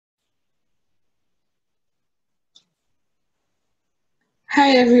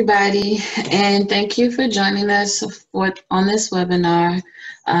Hi, everybody, and thank you for joining us on this webinar,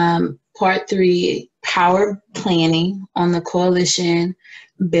 Part 3, Power Planning on the Coalition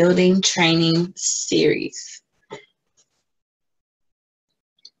Building Training Series.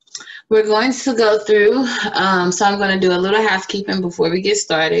 We're going to go through, so I'm going to do a little housekeeping before we get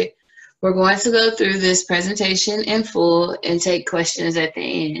started. We're going to go through this presentation in full and take questions at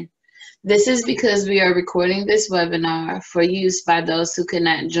the end. This is because we are recording this webinar for use by those who could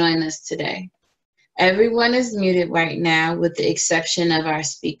not join us today. Everyone is muted right now with the exception of our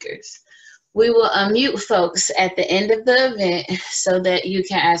speakers. We will unmute folks at the end of the event so that you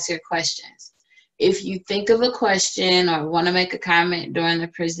can ask your questions. If you think of a question or want to make a comment during the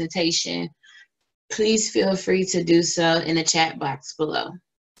presentation, please feel free to do so in the chat box below.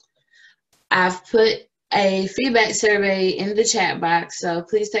 I've put a feedback survey in the chat box, so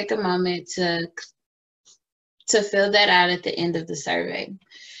please take a moment to fill that out at the end of the survey.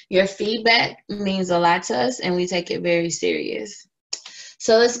 Your feedback means a lot to us and we take it very serious.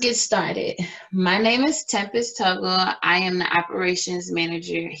 So let's get started. My name is Tempest Tuggle. I am the operations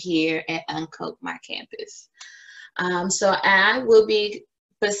manager here at Uncoke My Campus. So I will be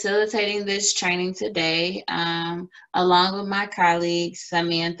facilitating this training today along with my colleague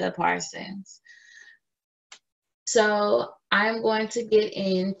Samantha Parsons. So I'm going to get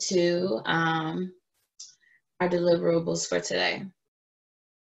into our deliverables for today.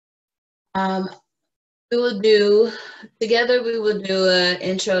 We will do an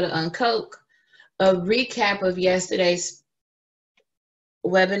intro to Uncoke, a recap of yesterday's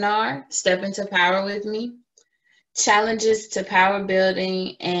webinar, Step into Power with Me, challenges to power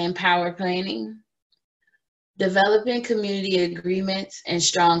building and power planning, developing community agreements and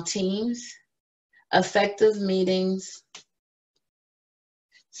strong teams, effective meetings.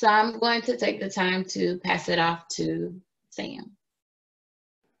 So I'm going to take the time to pass it off to Sam.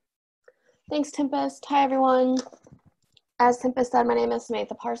 Thanks, Tempest. Hi, everyone. As Tempest said, my name is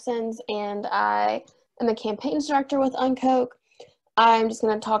Samantha Parsons, and I am the campaigns director with Uncoke. I'm just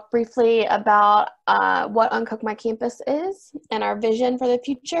going to talk briefly about what Uncoke My Campus is and our vision for the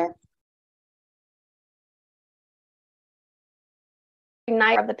future.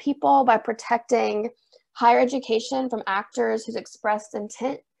 Ignite of the people by protecting higher education from actors whose expressed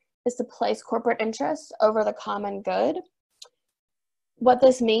intent is to place corporate interests over the common good. What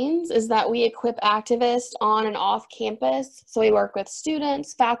this means is that we equip activists on and off campus. So we work with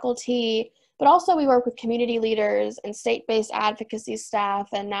students, faculty, but also we work with community leaders and state-based advocacy staff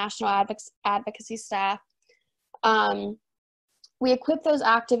and national advocacy staff. We equip those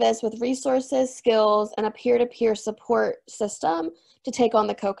activists with resources, skills, and a peer-to-peer support system to take on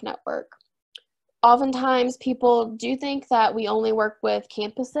the Coke network. Oftentimes, people do think that we only work with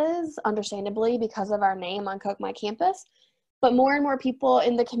campuses, understandably, because of our name, Uncoke My Campus. But more and more people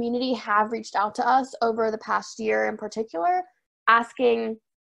in the community have reached out to us over the past year in particular, asking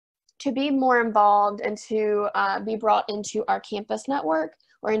to be more involved and to be brought into our campus network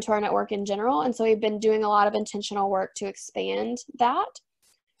or into our network in general. And so we've been doing a lot of intentional work to expand that.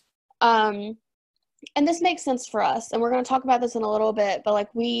 And this makes sense for us. And we're going to talk about this in a little bit, but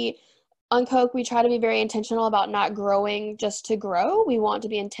like Uncoke, we try to be very intentional about not growing just to grow. We want to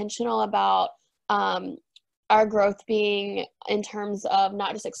be intentional about our growth being in terms of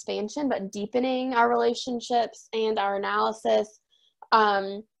not just expansion, but deepening our relationships and our analysis.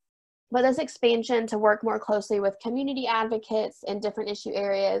 But this expansion to work more closely with community advocates in different issue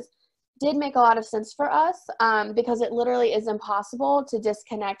areas did make a lot of sense for us because it literally is impossible to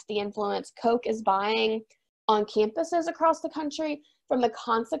disconnect the influence Coke is buying on campuses across the country from the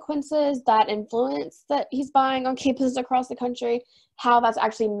consequences that influence that he's buying on campuses across the country, how that's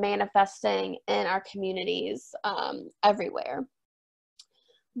actually manifesting in our communities everywhere.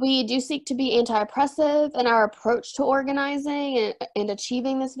 We do seek to be anti-oppressive in our approach to organizing and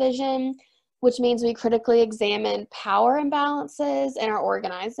achieving this vision, which means we critically examine power imbalances in our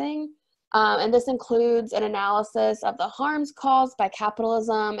organizing. And this includes an analysis of the harms caused by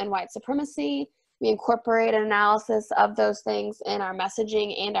capitalism and white supremacy. We incorporate an analysis of those things in our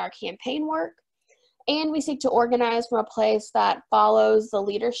messaging and our campaign work. And we seek to organize from a place that follows the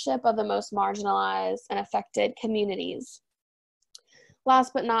leadership of the most marginalized and affected communities.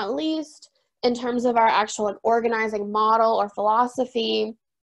 Last but not least, in terms of our actual organizing model or philosophy,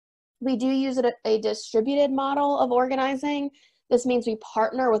 we do use a distributed model of organizing. This means we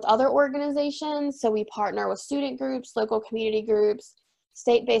partner with other organizations. So we partner with student groups, local community groups,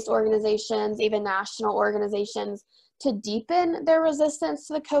 state-based organizations, even national organizations to deepen their resistance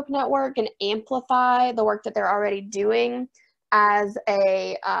to the Coke network and amplify the work that they're already doing as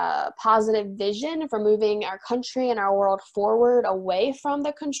a positive vision for moving our country and our world forward away from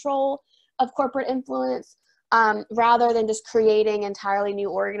the control of corporate influence, rather than just creating entirely new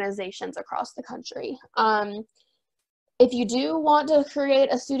organizations across the country. If you do want to create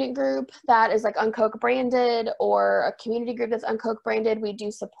a student group that is like Uncoke branded, or a community group that's Uncoke branded, we do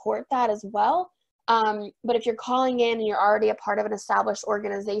support that as well. But if you're calling in and you're already a part of an established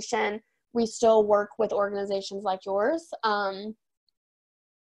organization, we still work with organizations like yours.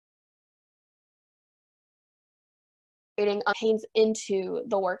 Creating campaigns into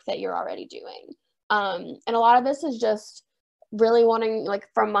the work that you're already doing. And a lot of this is just really wanting, like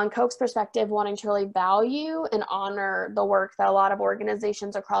from Uncoke's perspective, wanting to really value and honor the work that a lot of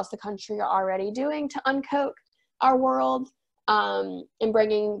organizations across the country are already doing to uncoke our world, and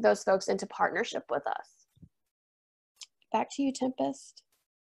bringing those folks into partnership with us. Back to you, Tempest.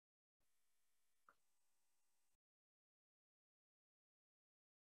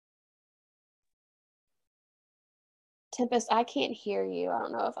 Tempest, I can't hear you. I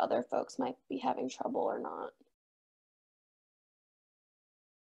don't know if other folks might be having trouble or not.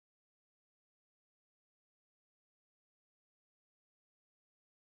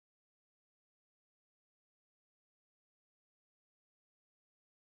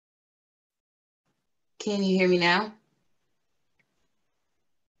 Can you hear me now?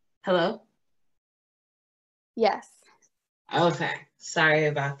 Hello? Yes. Okay, sorry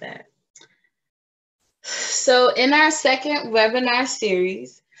about that. So in our second webinar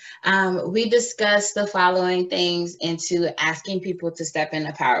series, we discussed the following things into asking people to step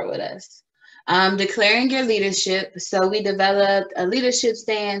into power with us. Declaring your leadership. So we developed a leadership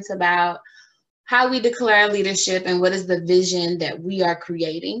stance about how we declare leadership and what is the vision that we are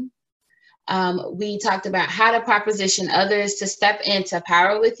creating. We talked about how to proposition others to step into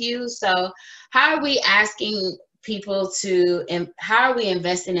power with you. So how are we asking people to, and how are we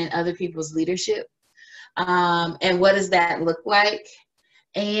investing in other people's leadership? And what does that look like?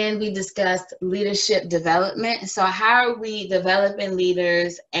 And we discussed leadership development. So how are we developing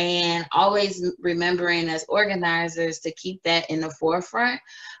leaders, and always remembering as organizers to keep that in the forefront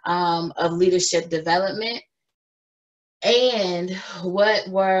of leadership development? And what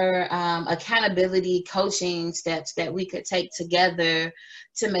were accountability coaching steps that we could take together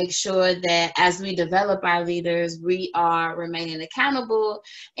to make sure that as we develop our leaders, we are remaining accountable,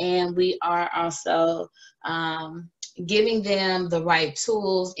 and we are also giving them the right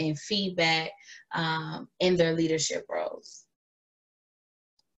tools and feedback in their leadership roles.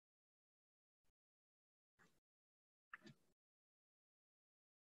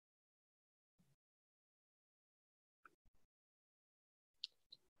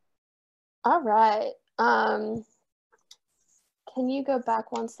 All right. Can you go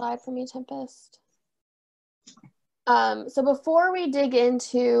back one slide for me, Tempest? So before we dig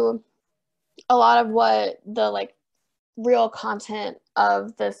into a lot of what the real content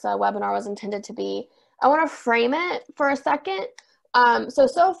of this webinar was intended to be, I want to frame it for a second.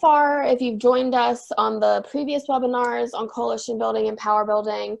 So far, if you've joined us on the previous webinars on coalition building and power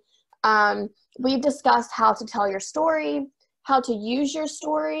building, we've discussed how to tell your story, how to use your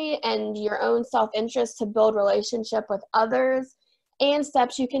story and your own self-interest to build relationship with others, and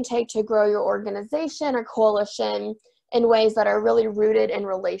steps you can take to grow your organization or coalition in ways that are really rooted in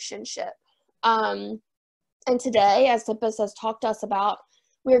relationship. And today, as Tempest has talked to us about,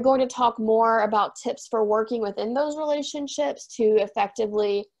 we are going to talk more about tips for working within those relationships to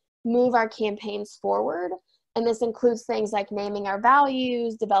effectively move our campaigns forward. And this includes things like naming our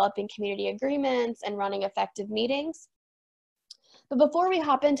values, developing community agreements, and running effective meetings. But before we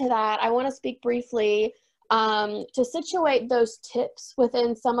hop into that, I want to speak briefly to situate those tips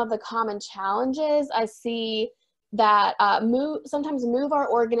within some of the common challenges I see that sometimes move our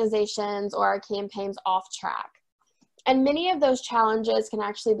organizations or our campaigns off track. And many of those challenges can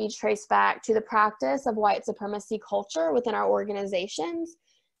actually be traced back to the practice of white supremacy culture within our organizations.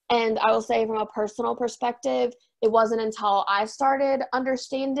 And I will say, from a personal perspective, it wasn't until I started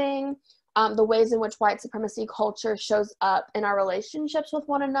understanding the ways in which white supremacy culture shows up in our relationships with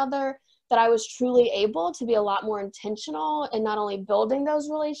one another that I was truly able to be a lot more intentional in not only building those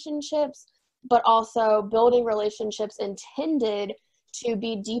relationships, but also building relationships intended to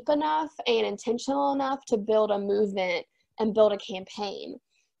be deep enough and intentional enough to build a movement and build a campaign,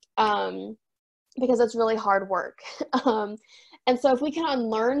 because it's really hard work. And so if we can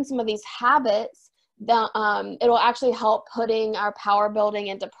unlearn some of these habits, it'll actually help putting our power building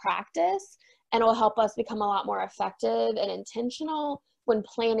into practice, and it will help us become a lot more effective and intentional when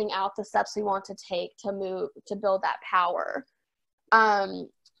planning out the steps we want to take to build that power.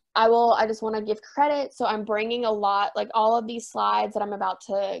 I just want to give credit. So I'm bringing a lot, like all of these slides that I'm about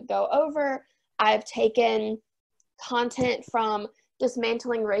to go over, I've taken content from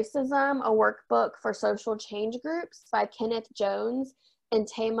Dismantling Racism, a workbook for social change groups by Kenneth Jones and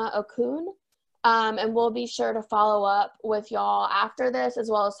Tama Okun. And we'll be sure to follow up with y'all after this, as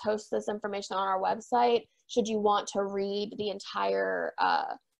well as host this information on our website, should you want to read the entire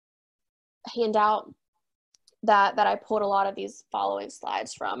handout that I pulled a lot of these following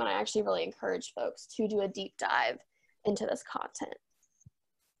slides from. And I actually really encourage folks to do a deep dive into this content.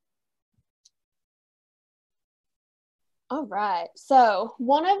 All right, so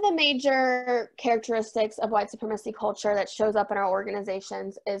one of the major characteristics of white supremacy culture that shows up in our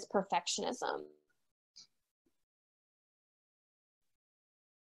organizations is perfectionism.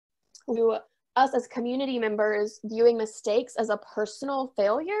 Us as community members viewing mistakes as a personal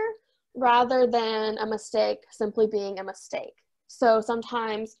failure rather than a mistake simply being a mistake. So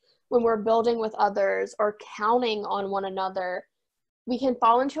sometimes when we're building with others or counting on one another, we can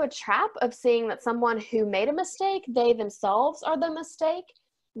fall into a trap of seeing that someone who made a mistake, they themselves are the mistake,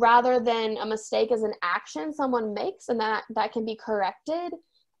 rather than a mistake as an action someone makes and that can be corrected,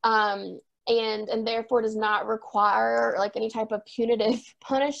 and therefore does not require like any type of punitive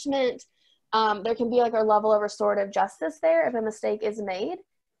punishment. There can be like a level of restorative justice there if a mistake is made.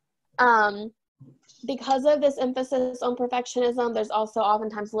 Because of this emphasis on perfectionism, there's also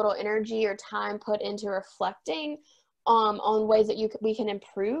oftentimes little energy or time put into reflecting on ways that we can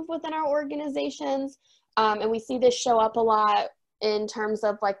improve within our organizations. And we see this show up a lot in terms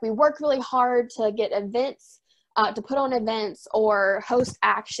of like, we work really hard to get events, to put on events or host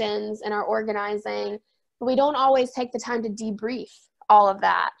actions in our organizing, but we don't always take the time to debrief all of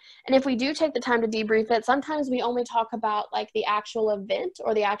that. And if we do take the time to debrief it, sometimes we only talk about like the actual event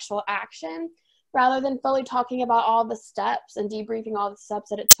or the actual action, rather than fully talking about all the steps and debriefing all the steps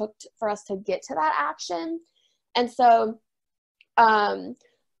that it took for us to get to that action. And so, and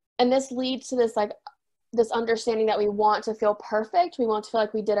this leads to this understanding that we want to feel perfect. We want to feel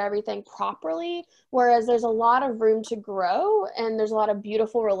like we did everything properly, whereas there's a lot of room to grow and there's a lot of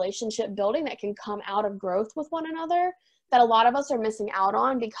beautiful relationship building that can come out of growth with one another that a lot of us are missing out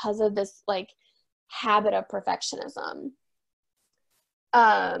on because of this like habit of perfectionism.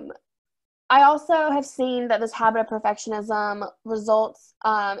 I also have seen that this habit of perfectionism results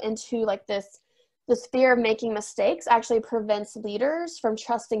into like this fear of making mistakes actually prevents leaders from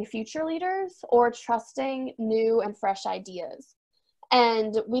trusting future leaders or trusting new and fresh ideas.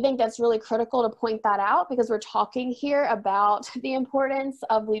 And we think that's really critical to point that out because we're talking here about the importance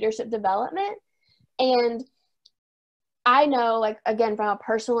of leadership development. And I know, like, again, from a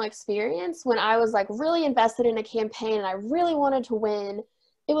personal experience, when I was like really invested in a campaign and I really wanted to win,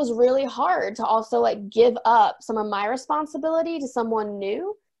 it was really hard to also like give up some of my responsibility to someone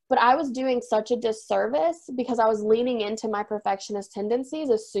new. But I was doing such a disservice because I was leaning into my perfectionist tendencies,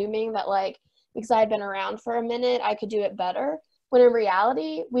 assuming that like, because I had been around for a minute, I could do it better. When in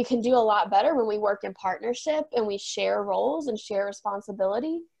reality, we can do a lot better when we work in partnership and we share roles and share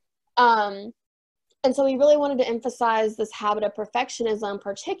responsibility. And so we really wanted to emphasize this habit of perfectionism,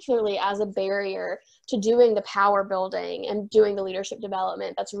 particularly as a barrier to doing the power building and doing the leadership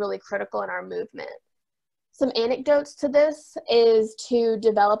development that's really critical in our movement. Some anecdotes to this is to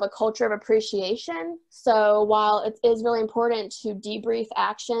develop a culture of appreciation. So while it is really important to debrief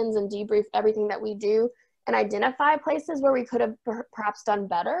actions and debrief everything that we do and identify places where we could have perhaps done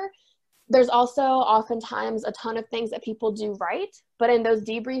better, there's also oftentimes a ton of things that people do right. But in those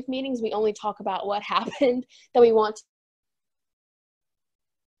debrief meetings, we only talk about what happened that we want to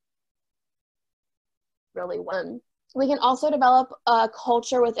really win. We can also develop a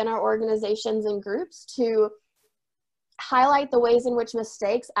culture within our organizations and groups to highlight the ways in which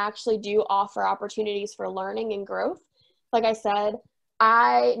mistakes actually do offer opportunities for learning and growth. Like I said,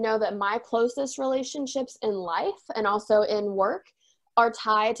 I know that my closest relationships in life and also in work are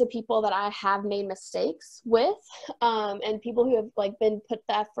tied to people that I have made mistakes with, and people who have like been put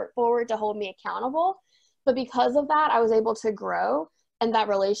the effort forward to hold me accountable. But because of that, I was able to grow, and that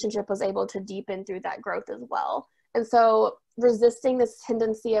relationship was able to deepen through that growth as well. And so resisting this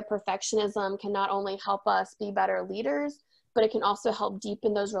tendency of perfectionism can not only help us be better leaders, but it can also help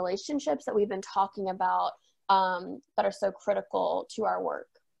deepen those relationships that we've been talking about, that are so critical to our work.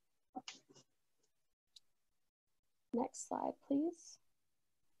 Next slide, please.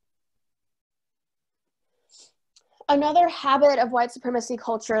 Another habit of white supremacy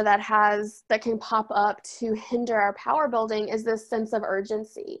culture that can pop up to hinder our power building is this sense of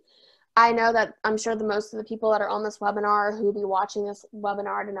urgency. I know that I'm sure most of the people that are on this webinar who will be watching this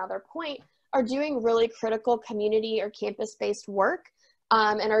webinar at another point are doing really critical community or campus-based work.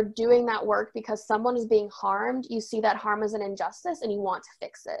 and are doing that work because someone is being harmed, you see that harm as an injustice and you want to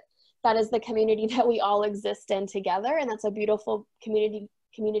fix it. That is the community that we all exist in together, and that's a beautiful community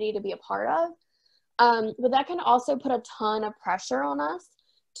to be a part of. But that can also put a ton of pressure on us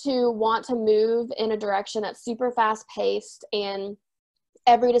to want to move in a direction that's super fast paced, and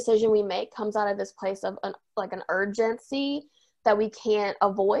every decision we make comes out of this place of an urgency that we can't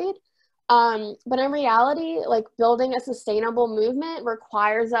avoid. But in reality, like, building a sustainable movement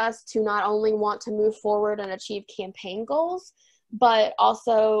requires us to not only want to move forward and achieve campaign goals, but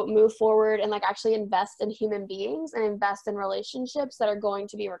also move forward and like actually invest in human beings and invest in relationships that are going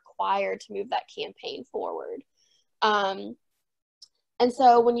to be required to move that campaign forward. And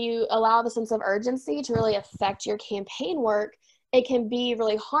so when you allow the sense of urgency to really affect your campaign work, it can be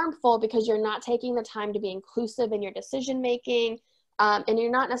really harmful because you're not taking the time to be inclusive in your decision making, and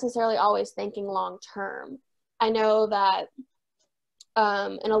you're not necessarily always thinking long term. I know that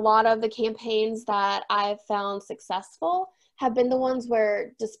in a lot of the campaigns that I've found successful have been the ones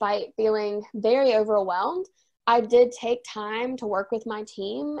where, despite feeling very overwhelmed, I did take time to work with my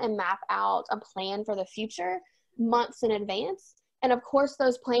team and map out a plan for the future months in advance. And of course,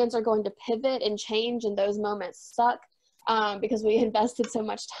 those plans are going to pivot and change, and those moments suck because we invested so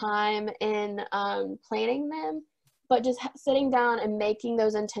much time in planning them. But just sitting down and making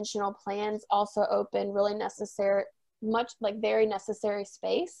those intentional plans also open really necessary, very necessary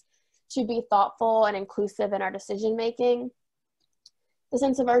space to be thoughtful and inclusive in our decision making. The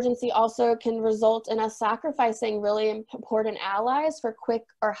sense of urgency also can result in us sacrificing really important allies for quick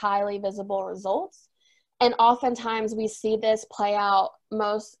or highly visible results. And oftentimes we see this play out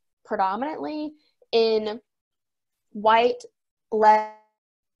most predominantly in white-led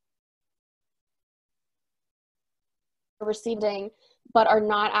receiving, but are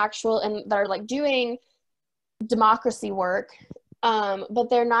not actual, and that are like doing democracy work, but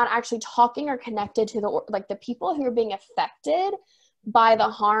they're not actually talking or connected to the people who are being affected by the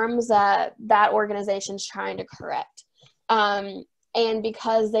harms that organization's trying to correct. And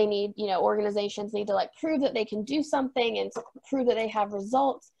because they need, organizations need to like prove that they can do something and to prove that they have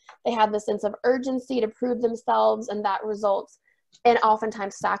results, they have this sense of urgency to prove themselves, and that results in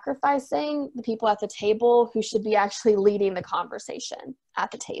oftentimes sacrificing the people at the table who should be actually leading the conversation at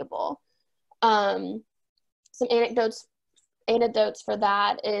the table. Some anecdotes for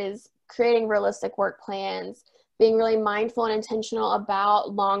that is creating realistic work plans, being really mindful and intentional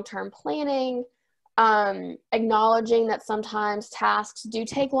about long-term planning, acknowledging that sometimes tasks do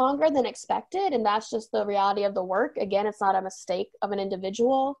take longer than expected, and that's just the reality of the work. Again, it's not a mistake of an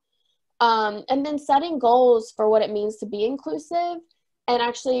individual. And then setting goals for what it means to be inclusive, and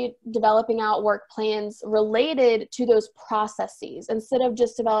actually developing out work plans related to those processes, instead of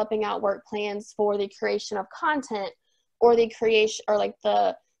just developing out work plans for the creation of content or the creation or like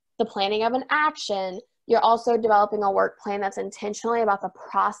the planning of an action. You're also developing a work plan that's intentionally about the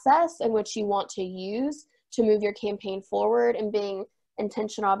process in which you want to use to move your campaign forward, and being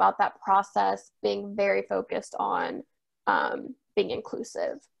intentional about that process, being very focused on being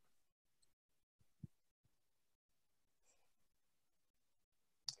inclusive.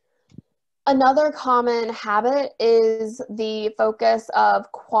 Another common habit is the focus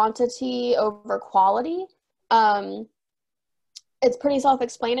of quantity over quality. It's pretty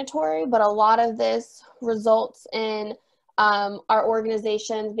self-explanatory, but a lot of this results in our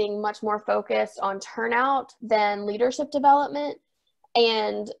organizations being much more focused on turnout than leadership development.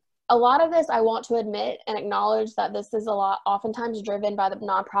 And a lot of this, I want to admit and acknowledge that this is oftentimes driven by the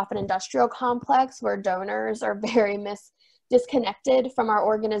nonprofit industrial complex, where donors are very disconnected from our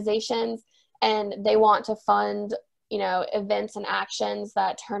organizations, and they want to fund, events and actions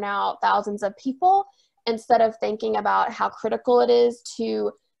that turn out thousands of people, instead of thinking about how critical it is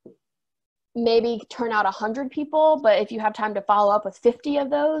to maybe turn out 100 people, but if you have time to follow up with 50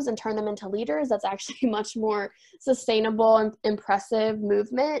 of those and turn them into leaders, that's actually a much more sustainable and impressive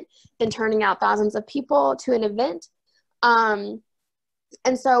movement than turning out thousands of people to an event.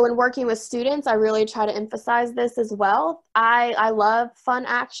 And so when working with students, I really try to emphasize this as well. I love fun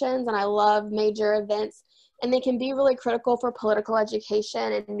actions and I love major events, and they can be really critical for political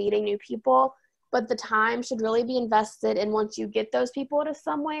education and meeting new people, but the time should really be invested in, once you get those people to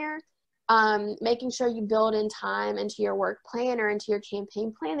somewhere, making sure you build in time into your work plan or into your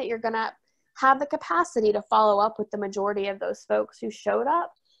campaign plan that you're going to have the capacity to follow up with the majority of those folks who showed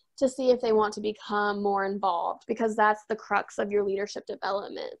up, to see if they want to become more involved, because that's the crux of your leadership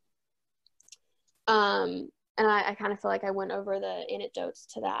development. And I kind of feel like I went over the anecdotes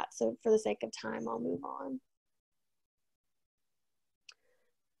to that. So for the sake of time, I'll move on.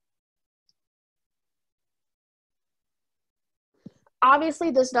 Obviously,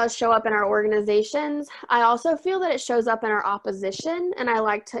 this does show up in our organizations. I also feel that it shows up in our opposition, and I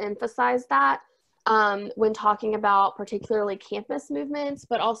like to emphasize that when talking about particularly campus movements,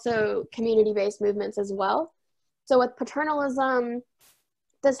 but also community-based movements as well. So with paternalism,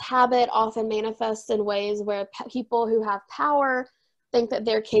 this habit often manifests in ways where people who have power think that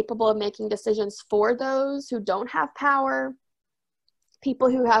they're capable of making decisions for those who don't have power.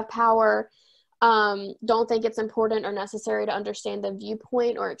 People who have power don't think it's important or necessary to understand the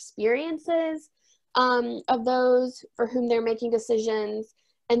viewpoint or experiences of those for whom they're making decisions.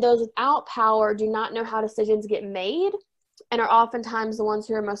 And those without power do not know how decisions get made and are oftentimes the ones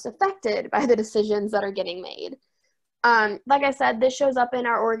who are most affected by the decisions that are getting made. Like I said, this shows up in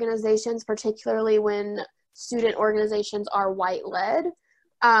our organizations, particularly when student organizations are white-led.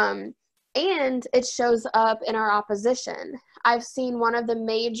 And it shows up in our opposition. I've seen one of the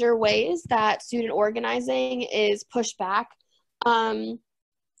major ways that student organizing is pushed back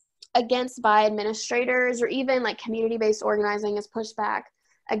against by administrators, or even like community-based organizing is pushed back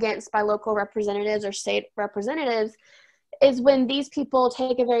against by local representatives or state representatives, is when these people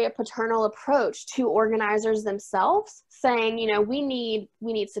take a very paternal approach to organizers themselves, saying, you know, we need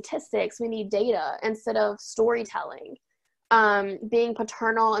statistics, we need data, instead of storytelling. Being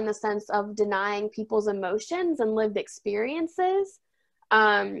paternal in the sense of denying people's emotions and lived experiences.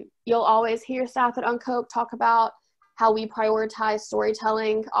 You'll always hear staff at Uncoke talk about how we prioritize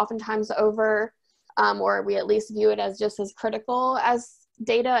storytelling oftentimes over, or we at least view it as just as critical as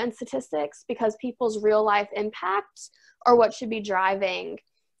data and statistics, because people's real life impact are what should be driving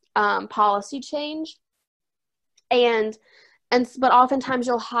policy change. But oftentimes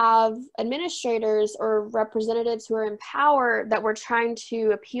you'll have administrators or representatives who are in power that we're trying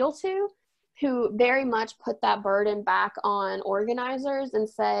to appeal to, who very much put that burden back on organizers and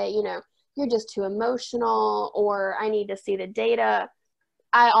say, you know, you're just too emotional, or I need to see the data.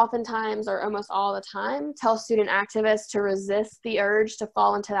 I oftentimes, or almost all the time, tell student activists to resist the urge to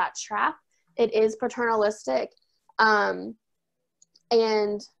fall into that trap. It is paternalistic. And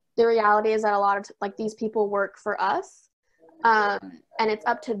the reality is that a lot of these people work for us. And it's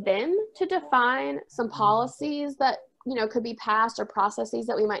up to them to define some policies that, you know, could be passed, or processes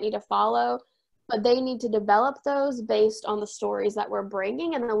that we might need to follow, but they need to develop those based on the stories that we're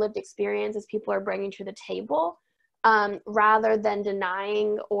bringing and the lived experiences people are bringing to the table, rather than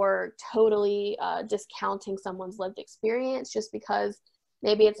denying or totally discounting someone's lived experience just because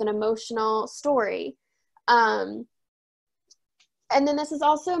maybe it's an emotional story. And then this is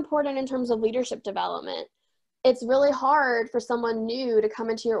also important in terms of leadership development. It's really hard for someone new to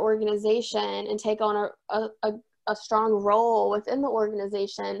come into your organization and take on a strong role within the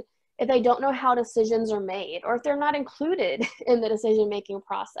organization if they don't know how decisions are made, or if they're not included in the decision-making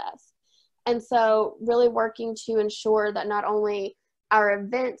process. And so really working to ensure that not only our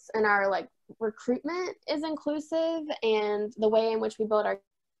events and our recruitment is inclusive, and the way in which we build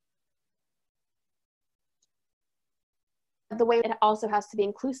the way it also has to be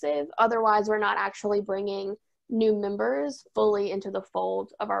inclusive. Otherwise, we're not actually bringing new members fully into the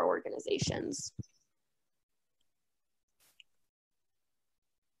fold of our organizations.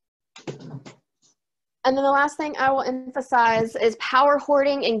 And then the last thing I will emphasize is power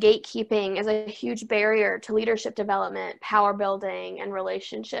hoarding and gatekeeping is a huge barrier to leadership development, power building, and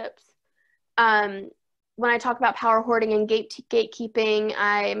relationships. When I talk about power hoarding and gatekeeping,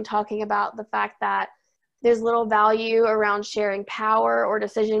 I'm talking about the fact that there's little value around sharing power or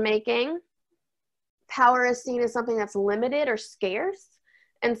decision making. Power is seen as something that's limited or scarce.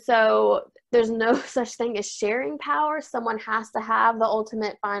 And so there's no such thing as sharing power. Someone has to have the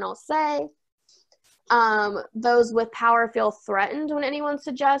ultimate final say. Those with power feel threatened when anyone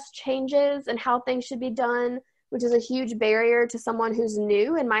suggests changes in how things should be done, which is a huge barrier to someone who's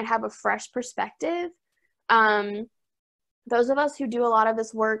new and might have a fresh perspective. Those of us who do a lot of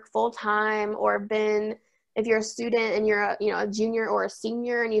this work full-time, or if you're a student and you're a junior or a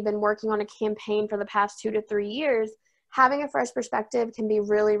senior and you've been working on a campaign for the past 2 to 3 years, having a fresh perspective can be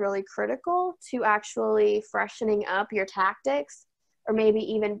really, really critical to actually freshening up your tactics, or maybe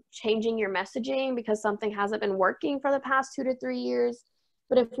even changing your messaging because something hasn't been working for the past 2 to 3 years.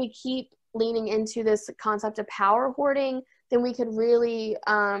 But if we keep leaning into this concept of power hoarding, then we could really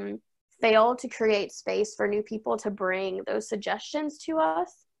fail to create space for new people to bring those suggestions to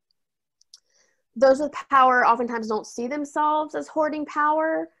us. Those with power oftentimes don't see themselves as hoarding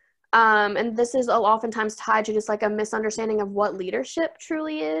power. And this is oftentimes tied to just a misunderstanding of what leadership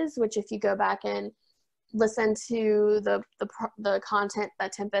truly is, which if you go back and listen to the content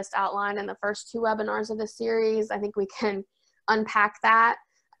that Tempest outlined in the first 2 webinars of this series, I think we can unpack that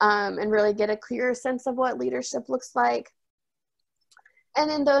and really get a clearer sense of what leadership looks like. And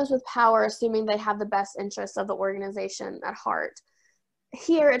then those with power, assuming they have the best interests of the organization at heart.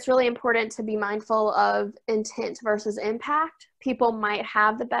 Here, it's really important to be mindful of intent versus impact. People might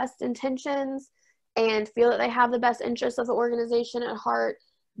have the best intentions and feel that they have the best interests of the organization at heart,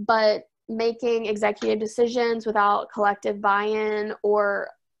 but making executive decisions without collective buy-in or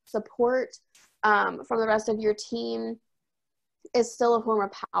support from the rest of your team is still a form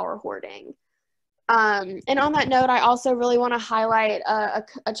of power hoarding. And on that note, I also really want to highlight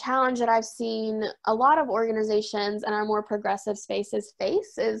a challenge that I've seen a lot of organizations in our more progressive spaces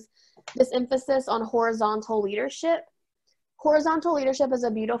face is this emphasis on horizontal leadership. Horizontal leadership is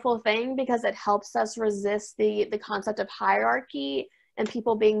a beautiful thing because it helps us resist the concept of hierarchy and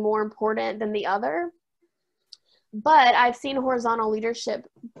people being more important than the other. But I've seen horizontal leadership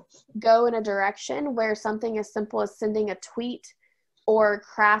go in a direction where something as simple as sending a tweet or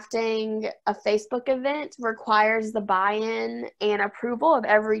crafting a Facebook event requires the buy-in and approval of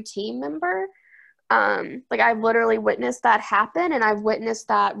every team member. Like I've literally witnessed that happen, and I've witnessed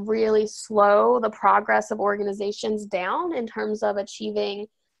that really slow the progress of organizations down in terms of achieving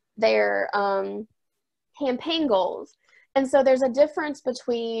their campaign goals. And so there's a difference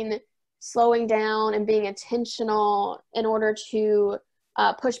between slowing down and being intentional in order to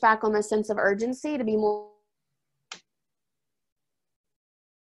push back on the sense of urgency to be more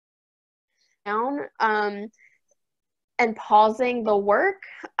down and pausing the work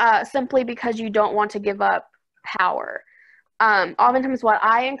simply because you don't want to give up power. Oftentimes what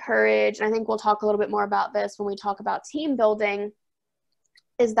I encourage, and I think we'll talk a little bit more about this when we talk about team building,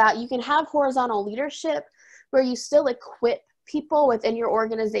 is that you can have horizontal leadership where you still equip people within your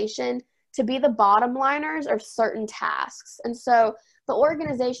organization to be the bottom liners of certain tasks. And so the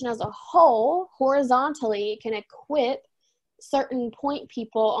organization as a whole horizontally can equip certain point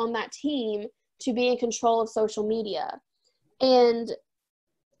people on that team to be in control of social media. And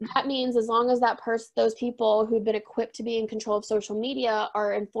that means as long as those people who've been equipped to be in control of social media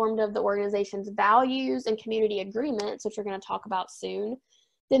are informed of the organization's values and community agreements, which we're going to talk about soon,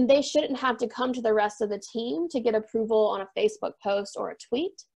 then they shouldn't have to come to the rest of the team to get approval on a Facebook post or a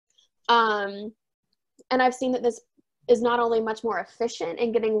tweet. And I've seen that this is not only much more efficient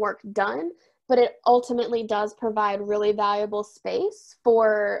in getting work done, but it ultimately does provide really valuable space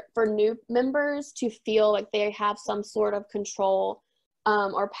for new members to feel like they have some sort of control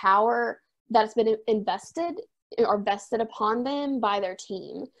or power that's been invested or vested upon them by their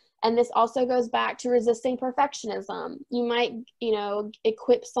team. And this also goes back to resisting perfectionism. You might,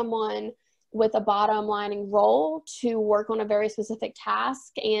 equip someone with a bottom lining role to work on a very specific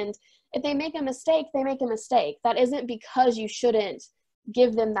task. And if they make a mistake, they make a mistake. That isn't because you shouldn't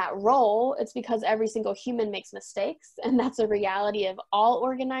give them that role. It's because every single human makes mistakes, and that's a reality of all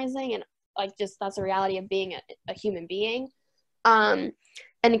organizing, and that's a reality of being a human being, and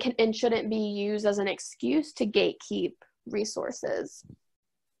shouldn't be used as an excuse to gatekeep resources.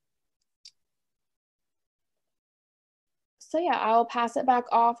 So yeah, I'll pass it back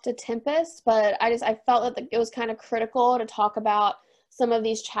off to Tempest, but I felt that it was kind of critical to talk about some of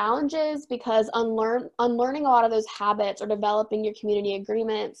these challenges because unlearning a lot of those habits or developing your community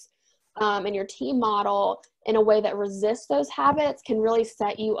agreements and your team model in a way that resists those habits can really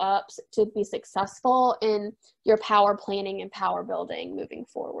set you up to be successful in your power planning and power building moving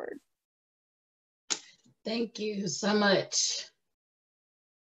forward. Thank you so much.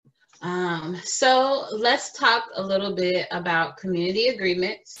 So let's talk a little bit about community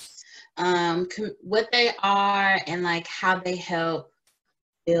agreements, what they are and how they help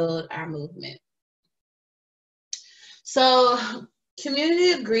build our movement. So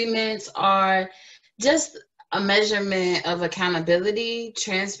community agreements are just a measurement of accountability,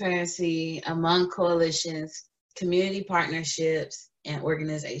 transparency among coalitions, community partnerships, and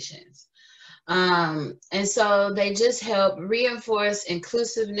organizations. And so they just help reinforce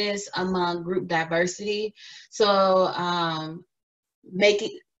inclusiveness among group diversity. So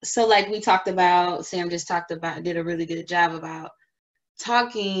like we talked about, Sam just did a really good job about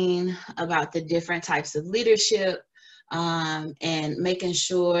talking about the different types of leadership and making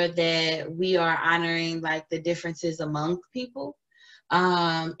sure that we are honoring the differences among people.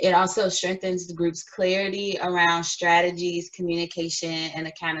 It also strengthens the group's clarity around strategies, communication, and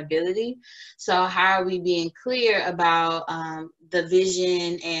accountability. So how are we being clear about the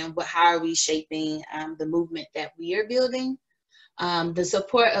vision and how are we shaping the movement that we are building? The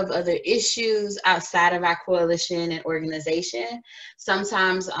support of other issues outside of our coalition and organization.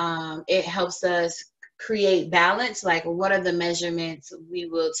 Sometimes it helps us create balance, what are the measurements we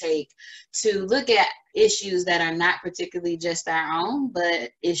will take to look at issues that are not particularly just our own,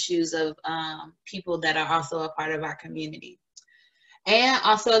 but issues of people that are also a part of our community. and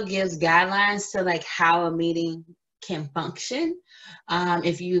also gives guidelines to like how a meeting can function.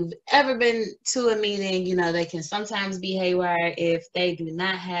 If you've ever been to a meeting, you know, they can sometimes be haywire if they do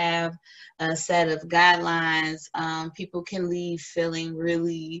not have a set of guidelines. People can leave feeling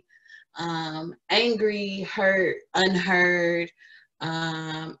really angry, hurt, unheard,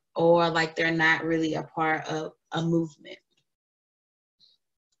 or like they're not really a part of a movement.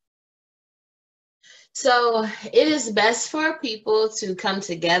 So it is best for people to come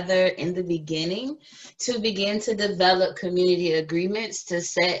together in the beginning to begin to develop community agreements to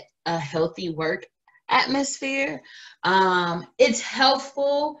set a healthy work atmosphere. It's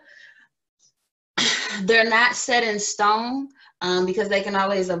helpful. They're not set in stone because they can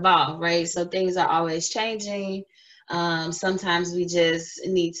always evolve, right? So things are always changing. Sometimes we just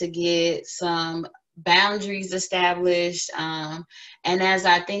need to get some boundaries established. And as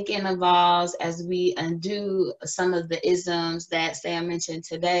our thinking evolves, as we undo some of the isms that Sam mentioned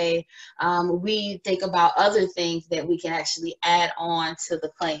today, we think about other things that we can actually add on to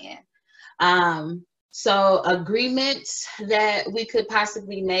the plan. So agreements that we could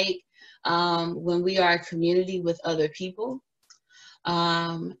possibly make when we are a community with other people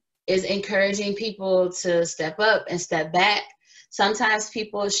is encouraging people to step up and step back. Sometimes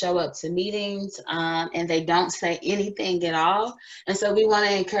people show up to meetings and they don't say anything at all. And so we want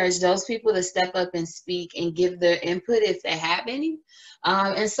to encourage those people to step up and speak and give their input if they have any.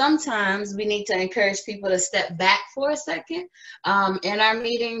 And sometimes we need to encourage people to step back for a second in our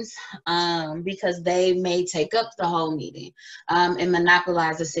meetings because they may take up the whole meeting and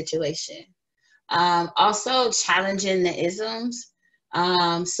monopolize the situation. Also challenging the isms.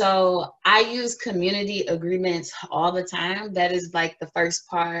 So I use community agreements all the time. That is like the first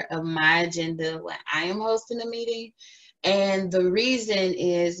part of my agenda when I am hosting a meeting. And the reason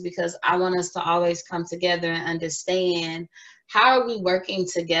is because I want us to always come together and understand how are we working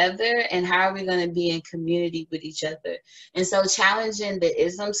together and how are we going to be in community with each other. And so challenging the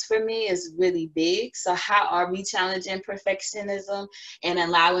isms for me is really big. So how are we challenging perfectionism and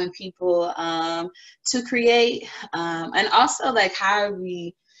allowing people to create? And also like how are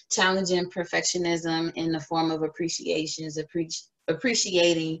we challenging perfectionism in the form of appreciations,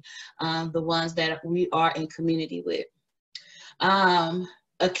 appreciating the ones that we are in community with.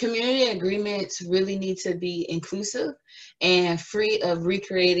 A community agreements really need to be inclusive and free of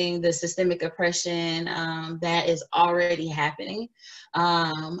recreating the systemic oppression that is already happening.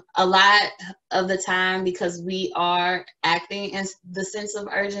 A lot of the time, because we are acting in the sense of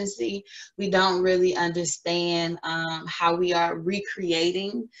urgency, we don't really understand how we are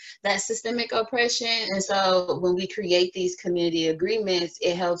recreating that systemic oppression. And so when we create these community agreements,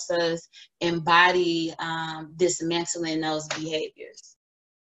 it helps us embody dismantling those behaviors.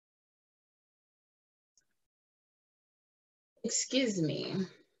 Excuse me.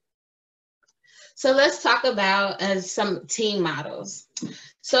 So let's talk about some team models.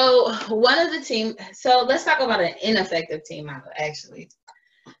 So let's talk about an ineffective team model, actually.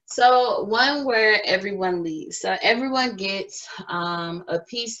 So one where everyone leads. So everyone gets a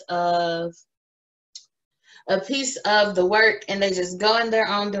piece of the work and they just go in their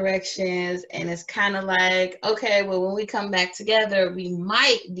own directions, and it's kind of like, okay, well, when we come back together, we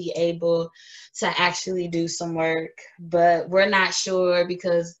might be able to actually do some work, but we're not sure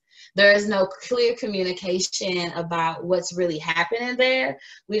because there is no clear communication about what's really happening there.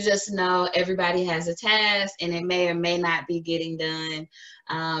 We just know everybody has a task and it may or may not be getting done,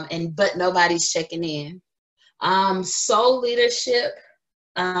 but nobody's checking in. Sole leadership.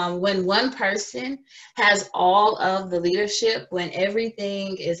 When one person has all of the leadership, when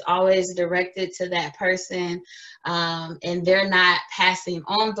everything is always directed to that person, and they're not passing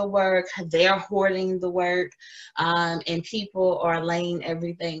on the work, they're hoarding the work, and people are laying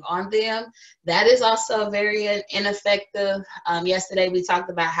everything on them, that is also very ineffective. Yesterday we talked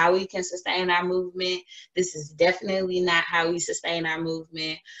about how we can sustain our movement. This is definitely not how we sustain our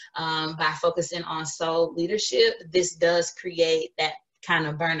movement by focusing on sole leadership. This does create that kind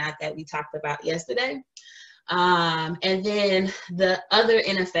of burnout that we talked about yesterday. And then the other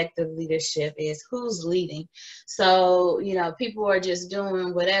ineffective leadership is who's leading. So, you know, people are just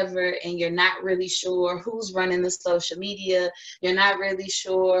doing whatever and you're not really sure who's running the social media. You're not really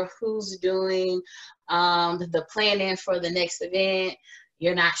sure who's doing the planning for the next event.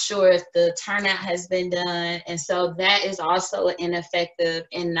 You're not sure if the turnout has been done. And so that is also ineffective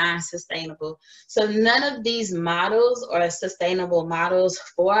and non-sustainable. So none of these models are sustainable models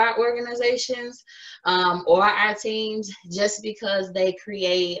for our organizations or our teams, just because they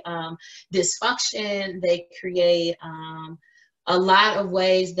create dysfunction. They create a lot of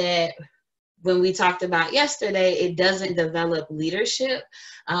ways that when we talked about yesterday, it doesn't develop leadership.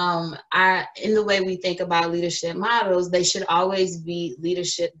 In the way we think about leadership models, they should always be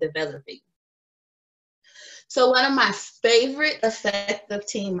leadership developing. So one of my favorite effective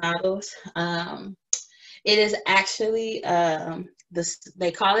team models, it is actually,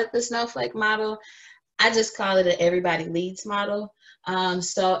 they call it the snowflake model. I just call it an everybody leads model.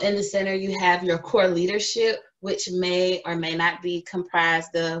 So in the center, you have your core leadership, which may or may not be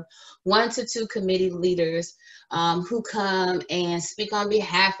comprised of 1 to 2 committee leaders who come and speak on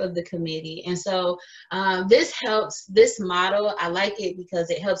behalf of the committee. And so this model, I like it because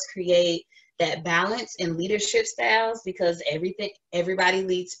it helps create that balance in leadership styles, because everybody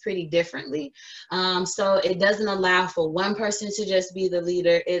leads pretty differently. So it doesn't allow for one person to just be the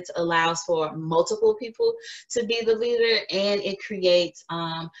leader. It allows for multiple people to be the leader, and it creates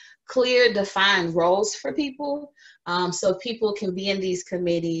clear, defined roles for people. So people can be in these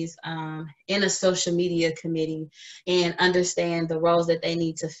committees, in a social media committee, and understand the roles that they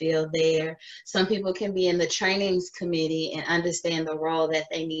need to fill there. Some people can be in the trainings committee and understand the role that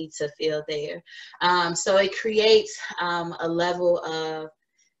they need to fill there. So it creates a level of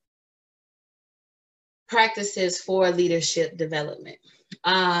practices for leadership development.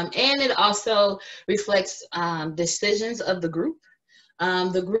 And it also reflects decisions of the group.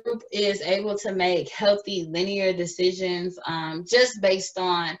 The group is able to make healthy linear decisions just based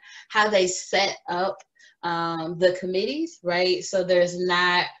on how they set up the committees, right? So there's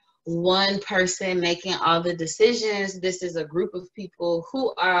not one person making all the decisions. This is a group of people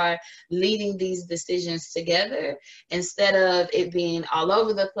who are leading these decisions together, instead of it being all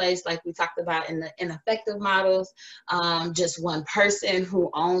over the place like we talked about in the ineffective models, just one person who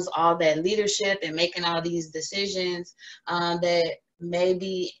owns all that leadership and making all these decisions that may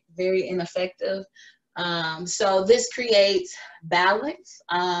be very ineffective. So this creates balance,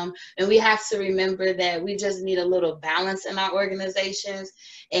 and we have to remember that we just need a little balance in our organizations.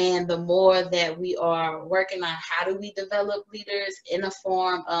 And the more that we are working on how do we develop leaders in a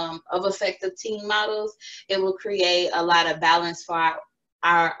form of effective team models, it will create a lot of balance for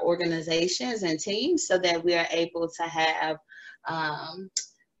our organizations and teams, so that we are able to have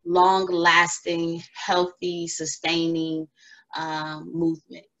long-lasting, healthy, sustaining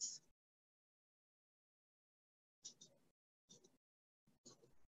movements.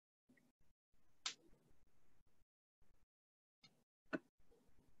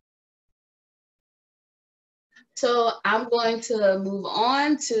 So I'm going to move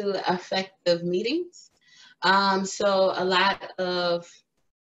on to effective meetings. So a lot of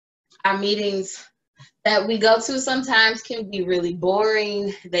our meetings that we go to sometimes can be really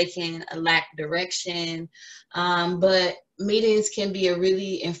boring. They can lack direction, but meetings can be a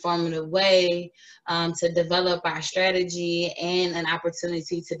really informative way to develop our strategy and an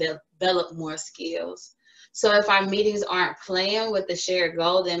opportunity to develop more skills. So if our meetings aren't planned with the shared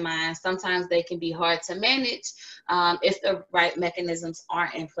goal in mind, sometimes they can be hard to manage if the right mechanisms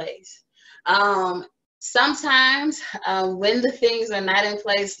aren't in place. Sometimes when the things are not in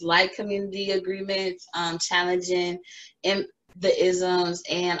place, like community agreements, challenging the isms,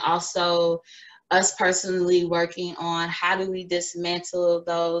 and also us personally working on how do we dismantle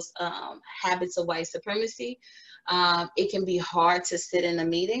those habits of white supremacy, it can be hard to sit in a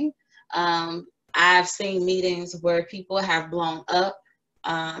meeting. I've seen meetings where people have blown up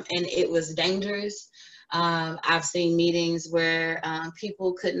and it was dangerous. I've seen meetings where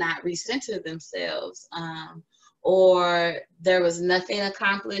people could not recenter themselves, or there was nothing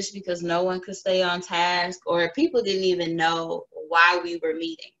accomplished because no one could stay on task, or people didn't even know why we were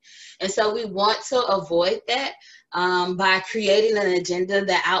meeting. And so we want to avoid that by creating an agenda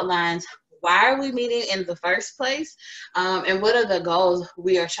that outlines why are we meeting in the first place, and what are the goals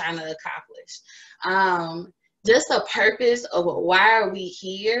we are trying to accomplish. Just a purpose of why are we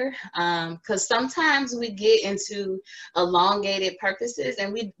here, because sometimes we get into elongated purposes,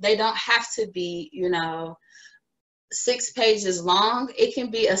 and they don't have to be 6 pages long. It can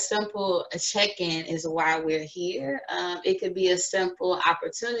be a simple check-in is why we're here. It could be a simple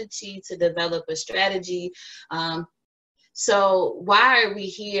opportunity to develop a strategy. So why are we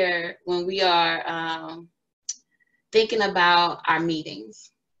here when we are thinking about our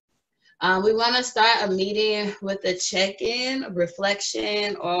meetings? We want to start a meeting with a check-in,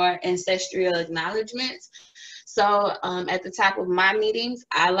 reflection, or ancestral acknowledgments. So at the top of my meetings,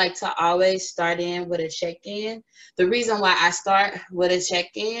 I like to always start in with a check-in. The reason why I start with a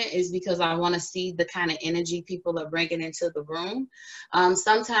check-in is because I want to see the kind of energy people are bringing into the room.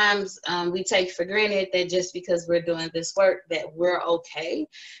 Sometimes we take for granted that just because we're doing this work that we're okay.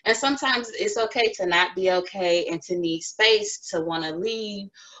 And sometimes it's okay to not be okay and to need space, to want to leave,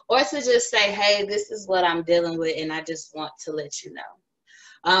 or to just say, hey, this is what I'm dealing with and I just want to let you know.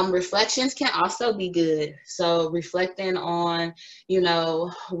 Reflections can also be good. So reflecting on,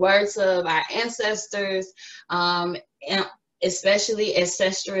 words of our ancestors, and especially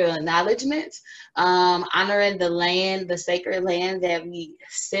ancestral acknowledgments, honoring the land, the sacred land that we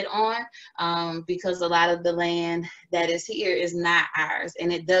sit on, because a lot of the land that is here is not ours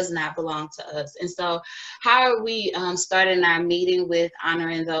and it does not belong to us. And so how are we starting our meeting with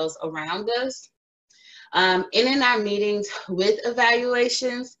honoring those around us? In our meetings with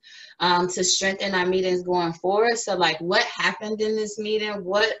evaluations, to strengthen our meetings going forward. So like what happened in this meeting,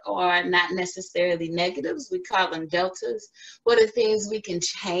 what are not necessarily negatives, we call them deltas. What are things we can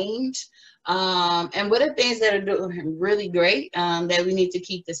change? And what are things that are doing really great that we need to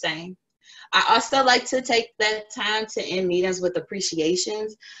keep the same? I also like to take that time to end meetings with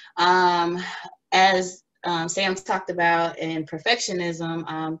appreciations. As Sam talked about in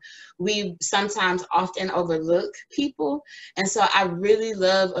perfectionism, we sometimes often overlook people. And so I really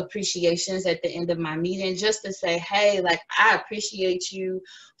love appreciations at the end of my meeting, just to say, hey, like, I appreciate you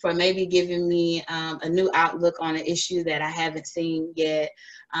for maybe giving me a new outlook on an issue that I haven't seen yet.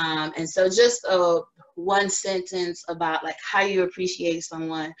 And so just one sentence about like how you appreciate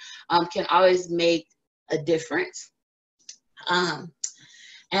someone can always make a difference.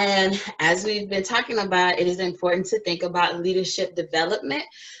 And as we've been talking about, it is important to think about leadership development.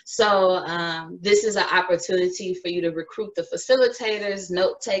 So this is an opportunity for you to recruit the facilitators,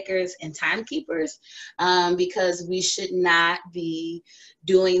 note takers, and timekeepers, because we should not be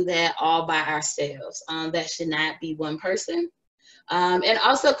doing that all by ourselves. That should not be one person. And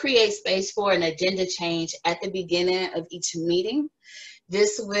also create space for an agenda change at the beginning of each meeting.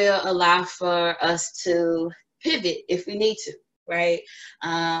 This will allow for us to pivot if we need to. Right?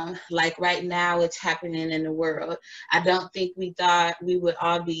 Like right now, it's happening in the world. I don't think we thought we would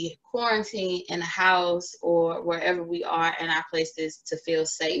all be quarantined in a house or wherever we are in our places to feel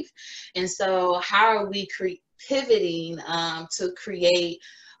safe. And so how are we pivoting to create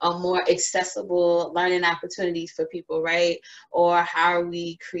a more accessible learning opportunities for people, right? Or how are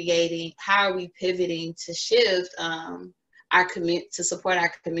we pivoting to shift to support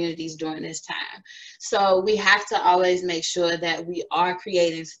our communities during this time? So we have to always make sure that we are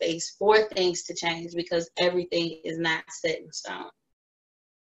creating space for things to change, because everything is not set in stone.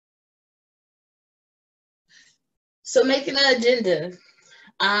 So making an agenda.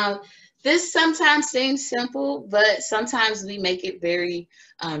 This sometimes seems simple, but sometimes we make it very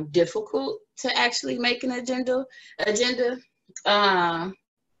difficult to actually make an agenda.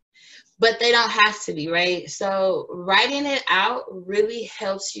 But they don't have to be, right? So writing it out really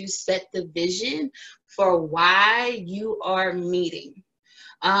helps you set the vision for why you are meeting.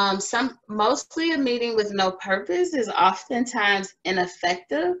 Mostly a meeting with no purpose is oftentimes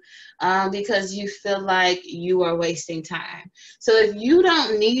ineffective because you feel like you are wasting time. So if you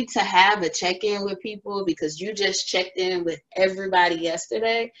don't need to have a check-in with people because you just checked in with everybody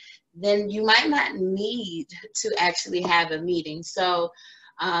yesterday, then you might not need to actually have a meeting. So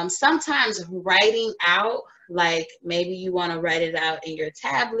sometimes writing out, like maybe you want to write it out in your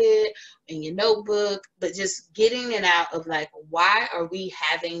tablet, in your notebook, but just getting it out of like, why are we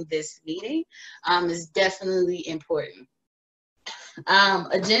having this meeting is definitely important.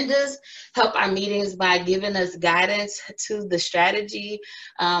 Agendas help our meetings by giving us guidance to the strategy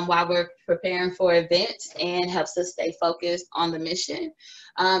while we're preparing for events, and helps us stay focused on the mission.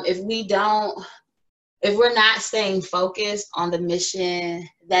 If we're not staying focused on the mission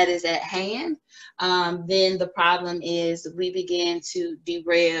that is at hand, then the problem is we begin to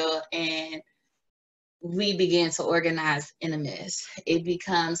derail and we begin to organize in a mess. It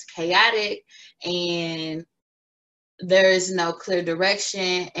becomes chaotic and there is no clear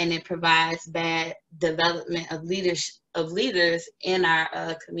direction, and it provides bad development of leaders in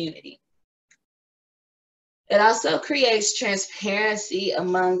our community. It also creates transparency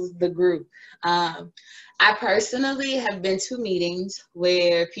among the group. I personally have been to meetings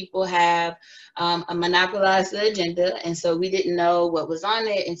where people have monopolized the agenda, and so we didn't know what was on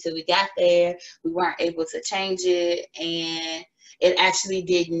it until we got there. We weren't able to change it, and it actually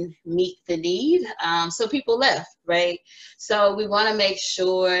didn't meet the need. So people left, right? So we want to make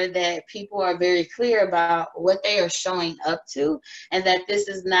sure that people are very clear about what they are showing up to, and that this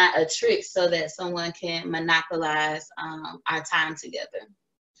is not a trick so that someone can monopolize our time together.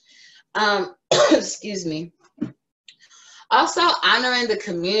 Excuse me. Also, honoring the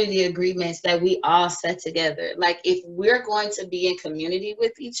community agreements that we all set together. Like, if we're going to be in community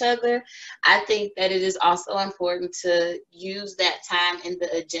with each other, I think that it is also important to use that time in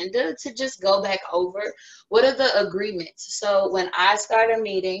the agenda to just go back over what are the agreements. So when I start a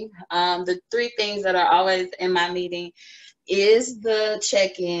meeting, the three things that are always in my meeting is the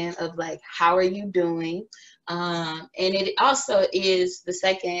check-in of like, how are you doing? And it also is the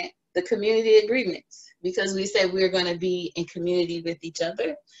second, the community agreements, because we said we're going to be in community with each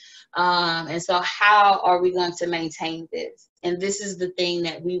other. And so how are we going to maintain this? And this is the thing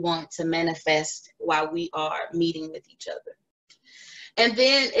that we want to manifest while we are meeting with each other. And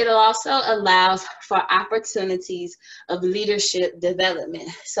then it also allows for opportunities of leadership development.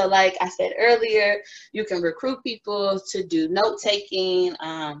 So like I said earlier, you can recruit people to do note-taking,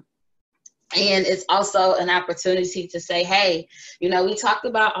 and it's also an opportunity to say, hey, you know, we talked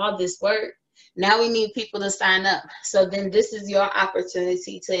about all this work. Now we need people to sign up. So then this is your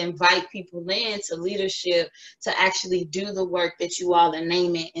opportunity to invite people in to leadership to actually do the work that you all are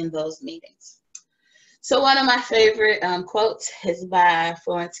naming in those meetings. So one of my favorite quotes is by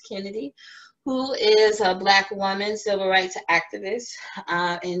Florence Kennedy, who is a Black woman civil rights activist.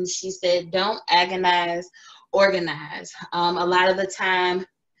 And she said, don't agonize, organize. A lot of the time,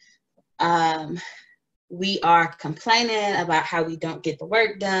 we are complaining about how we don't get the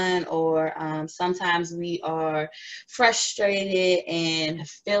work done, or sometimes we are frustrated and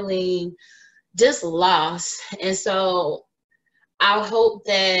feeling just lost. And so I hope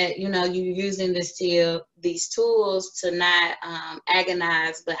that, you know, you're using these tools to not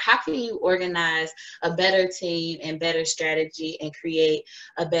agonize, but how can you organize a better team and better strategy and create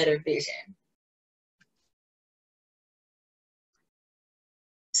a better vision?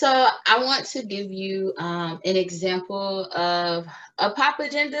 So I want to give you an example of a POP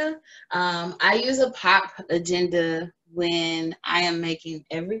agenda. I use a POP agenda when I am making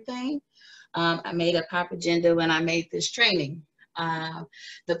everything. I made a POP agenda when I made this training.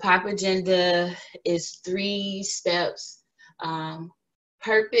 The POP agenda is 3 steps: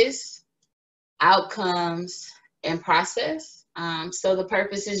 purpose, outcomes, and process. So the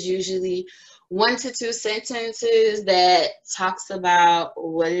purpose is usually 1 to 2 sentences that talks about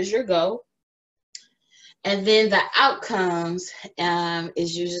what is your goal. And then the outcomes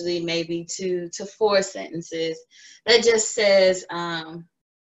is usually maybe 2 to 4 sentences that just says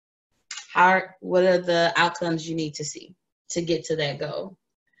what are the outcomes you need to see to get to that goal.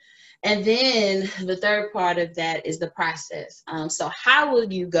 And then the third part of that is the process. So how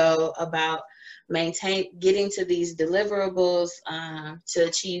will you go about getting to these deliverables to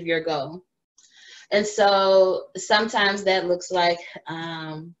achieve your goal? And so sometimes that looks like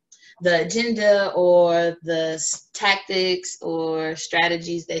the agenda or the tactics or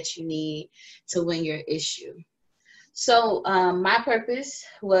strategies that you need to win your issue. So my purpose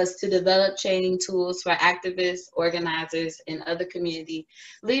was to develop training tools for activists, organizers, and other community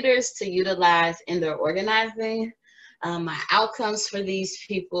leaders to utilize in their organizing. My outcomes for these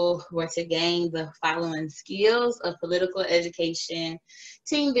people were to gain the following skills of political education,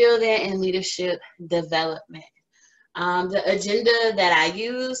 team building, and leadership development. The agenda that I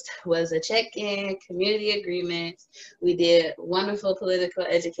used was a check-in, community agreements. We did wonderful political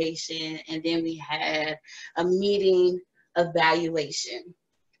education, and then we had a meeting evaluation.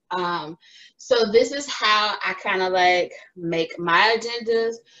 So this is how I kind of like make my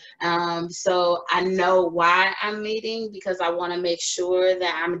agendas. So I know why I'm meeting, because I want to make sure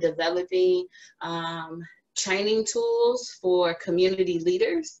that I'm developing training tools for community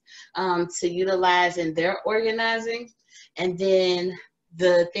leaders to utilize in their organizing. And then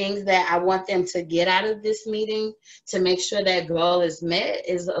the things that I want them to get out of this meeting to make sure that goal is met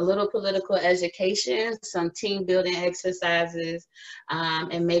is a little political education, some team building exercises,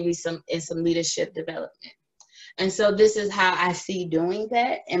 and maybe some leadership development. And so this is how I see doing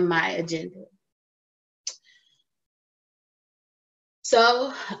that in my agenda.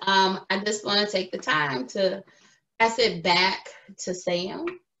 So I just want to take the time to pass it back to Sam.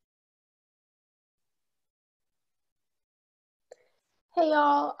 Hey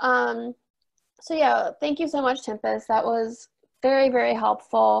y'all. So yeah, thank you so much, Tempest. That was very, very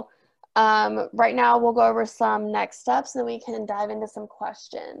helpful. Right now we'll go over some next steps and then we can dive into some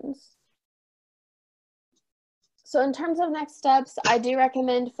questions. So in terms of next steps, I do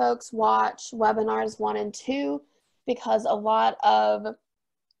recommend folks watch webinars 1 and 2. because a lot of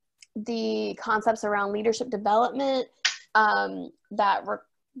the concepts around leadership development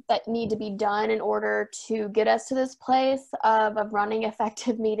that need to be done in order to get us to this place of running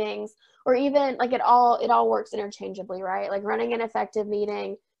effective meetings, or even like it all works interchangeably, right? Like running an effective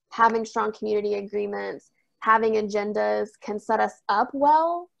meeting, having strong community agreements, having agendas can set us up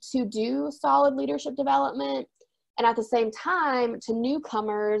well to do solid leadership development. And at the same time, to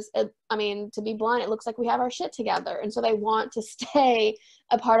newcomers, to be blunt, it looks like we have our shit together. And so they want to stay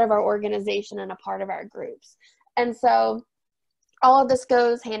a part of our organization and a part of our groups. And so all of this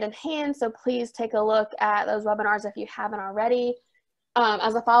goes hand in hand. So please take a look at those webinars if you haven't already.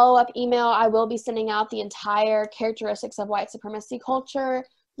 As a follow-up email, I will be sending out the entire Characteristics of White Supremacy Culture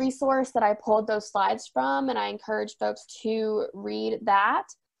resource that I pulled those slides from, and I encourage folks to read that.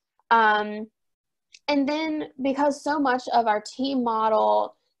 And then because so much of our team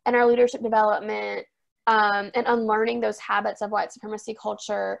model and our leadership development and unlearning those habits of white supremacy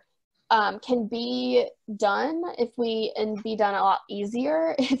culture can be done and be done a lot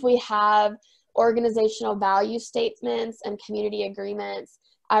easier if we have organizational value statements and community agreements.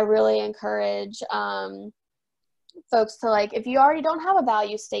 I really encourage folks to, like, if you already don't have a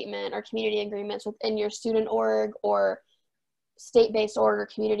value statement or community agreements within your student org or state-based org or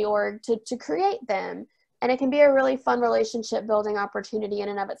community org, to create them. And it can be a really fun relationship building opportunity in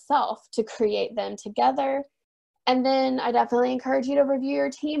and of itself to create them together. And then I definitely encourage you to review your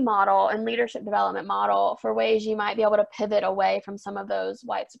team model and leadership development model for ways you might be able to pivot away from some of those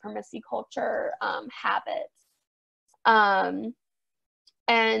white supremacy culture habits.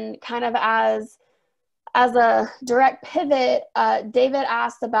 And kind of as a direct pivot, David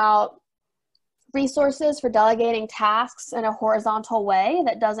asked about resources for delegating tasks in a horizontal way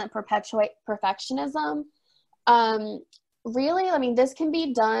that doesn't perpetuate perfectionism. Really, this can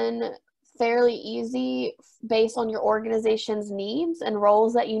be done fairly easy based on your organization's needs and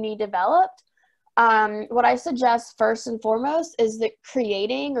roles that you need developed. What I suggest first and foremost is that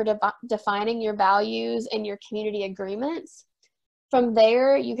creating or defining your values and your community agreements. From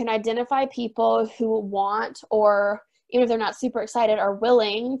there, you can identify people who want, or even if they're not super excited, are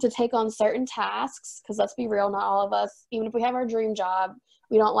willing to take on certain tasks, because let's be real, not all of us, even if we have our dream job,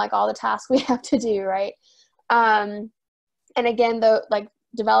 we don't like all the tasks we have to do, right? And again,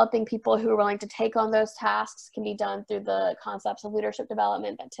 developing people who are willing to take on those tasks can be done through the concepts of leadership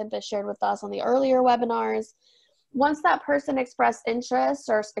development that Tempest shared with us on the earlier webinars. Once that person expresses interest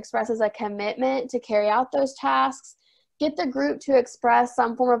or expresses a commitment to carry out those tasks, get the group to express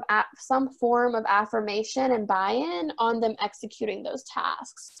some form of affirmation and buy-in on them executing those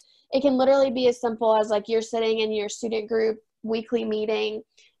tasks. It can literally be as simple as, like, you're sitting in your student group weekly meeting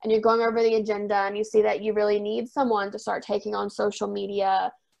and you're going over the agenda and you see that you really need someone to start taking on social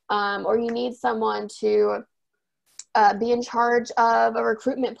media, or you need someone to be in charge of a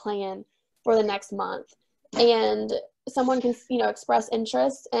recruitment plan for the next month. And someone can, express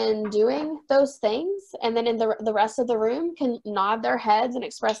interest in doing those things, and then in the rest of the room can nod their heads and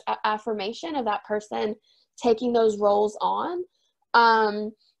express affirmation of that person taking those roles on.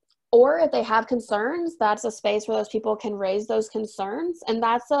 Or if they have concerns, that's a space where those people can raise those concerns. And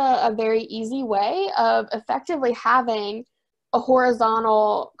that's a very easy way of effectively having a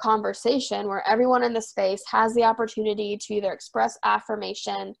horizontal conversation where everyone in the space has the opportunity to either express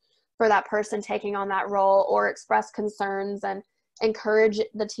affirmation for that person taking on that role, or express concerns and encourage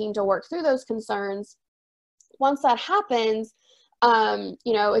the team to work through those concerns. Once that happens,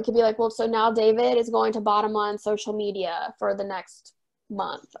 it could be like, well, so now David is going to bottom line social media for the next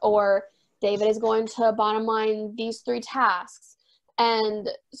month, or David is going to bottom line these 3 tasks. And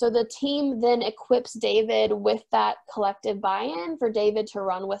so the team then equips David with that collective buy-in for David to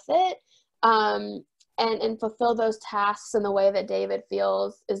run with it. And fulfill those tasks in the way that David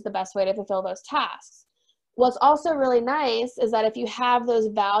feels is the best way to fulfill those tasks. What's also really nice is that if you have those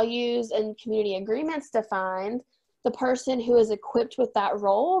values and community agreements defined, the person who is equipped with that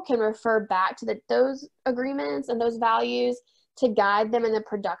role can refer back to those agreements and those values to guide them in the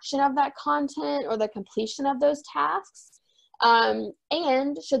production of that content or the completion of those tasks.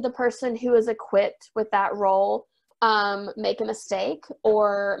 And should the person who is equipped with that role make a mistake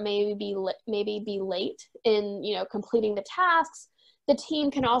or maybe be late in completing the tasks, the team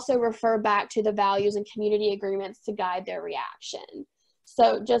can also refer back to the values and community agreements to guide their reaction.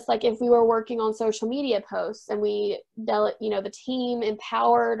 So just like if we were working on social media posts and the team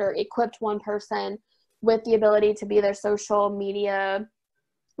empowered or equipped one person with the ability to be their social media,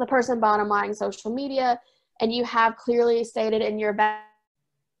 the person bottom lining social media, and you have clearly stated in your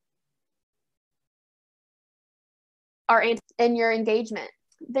or in your engagement,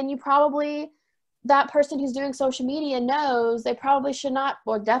 then you probably that person who's doing social media knows they probably should not,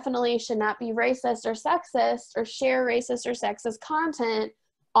 or definitely should not, be racist or sexist or share racist or sexist content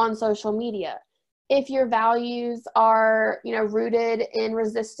on social media. If your values are, rooted in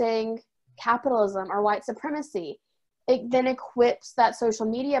resisting capitalism or white supremacy, it then equips that social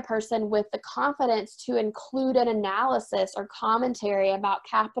media person with the confidence to include an analysis or commentary about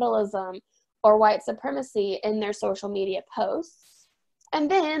capitalism or white supremacy in their social media posts. And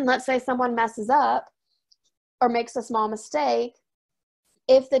then let's say someone messes up or makes a small mistake.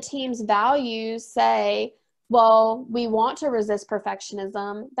 If the team's values say, well, we want to resist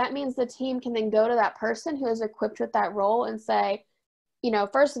perfectionism, that means the team can then go to that person who is equipped with that role and say,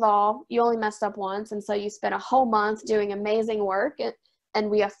 first of all, you only messed up once, and so you spent a whole month doing amazing work, and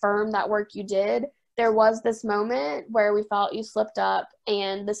we affirm that work you did. There was this moment where we felt you slipped up,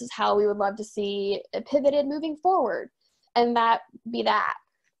 and this is how we would love to see it pivoted moving forward, and that be that.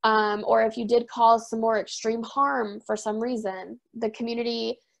 Or if you did cause some more extreme harm for some reason, the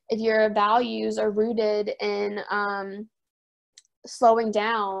community, if your values are rooted in slowing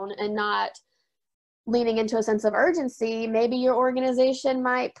down and not leaning into a sense of urgency, maybe your organization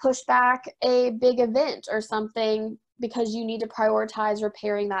might push back a big event or something because you need to prioritize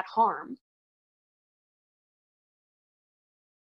repairing that harm.